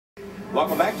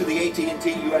Welcome back to the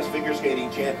AT&T U.S. Figure Skating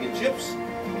Championships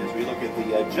as we look at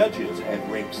the judges at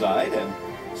ringside, and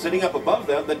sitting up above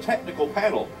them, the technical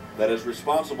panel that is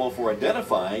responsible for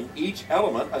identifying each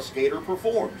element a skater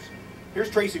performs. Here's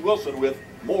Tracy Wilson with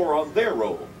more on their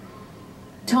role.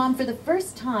 Tom, for the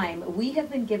first time, we have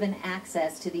been given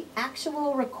access to the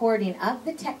actual recording of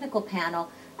the technical panel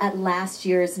at last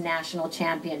year's national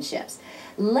championships.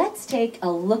 Let's take a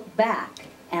look back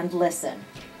and listen.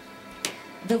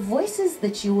 The voices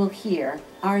that you will hear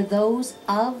are those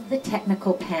of the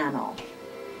technical panel.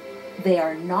 They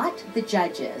are not the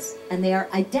judges, and they are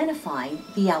identifying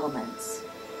the elements.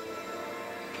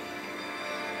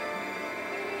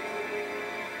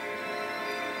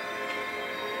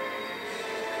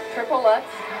 Triple Lutz,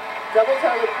 double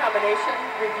toe loop combination,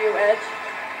 review edge.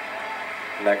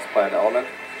 Next planned element,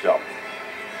 jump.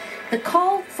 The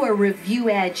call for review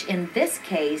edge in this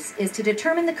case is to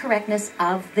determine the correctness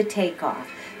of the takeoff.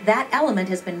 That element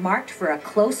has been marked for a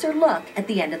closer look at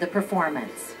the end of the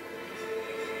performance.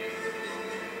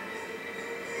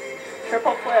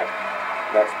 Triple flip.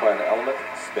 Next planned element,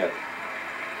 spin.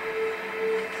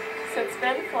 Sit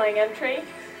spin, flying entry.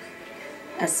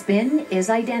 A spin is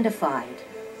identified.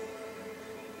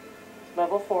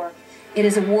 Level 4. It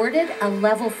is awarded a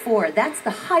level 4. That's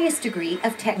the highest degree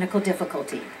of technical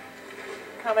difficulty.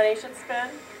 Combination spin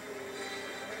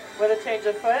with a change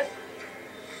of foot.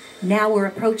 Now we're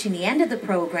approaching the end of the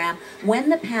program when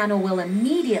the panel will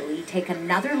immediately take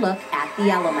another look at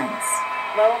the elements.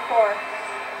 Level 4.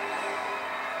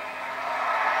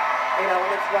 8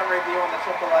 elements, 1 review on the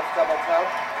triple Lutz double toe.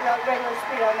 No regular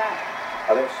speed on that.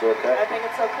 I think it's okay. I think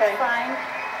it's okay. Fine.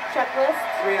 Checklist.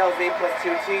 3LZ plus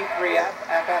 2T, 3F,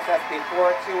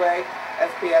 FSSP4, 2A,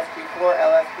 SPSP4,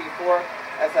 LSP4,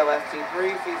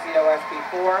 SLST3,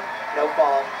 CCOSP4, no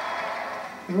fall.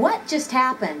 What just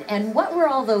happened, and what were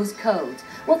all those codes?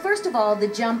 Well, first of all, the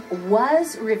jump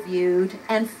was reviewed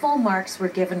and full marks were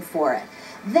given for it.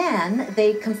 Then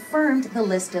they confirmed the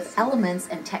list of elements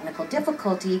and technical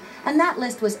difficulty, and that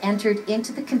list was entered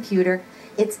into the computer.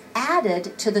 It's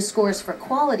added to the scores for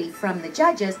quality from the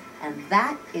judges, and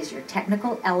that is your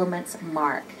technical elements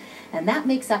mark. And that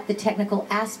makes up the technical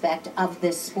aspect of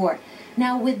this sport.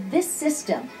 Now, with this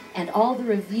system and all the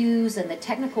reviews and the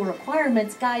technical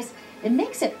requirements, guys, it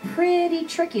makes it pretty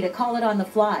tricky to call it on the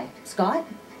fly. Scott?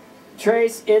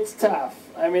 Trace, it's tough.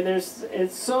 I mean,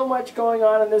 it's so much going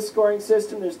on in this scoring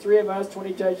system. There's 3 of us,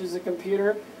 20 judges, a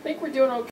computer. I think we're doing okay.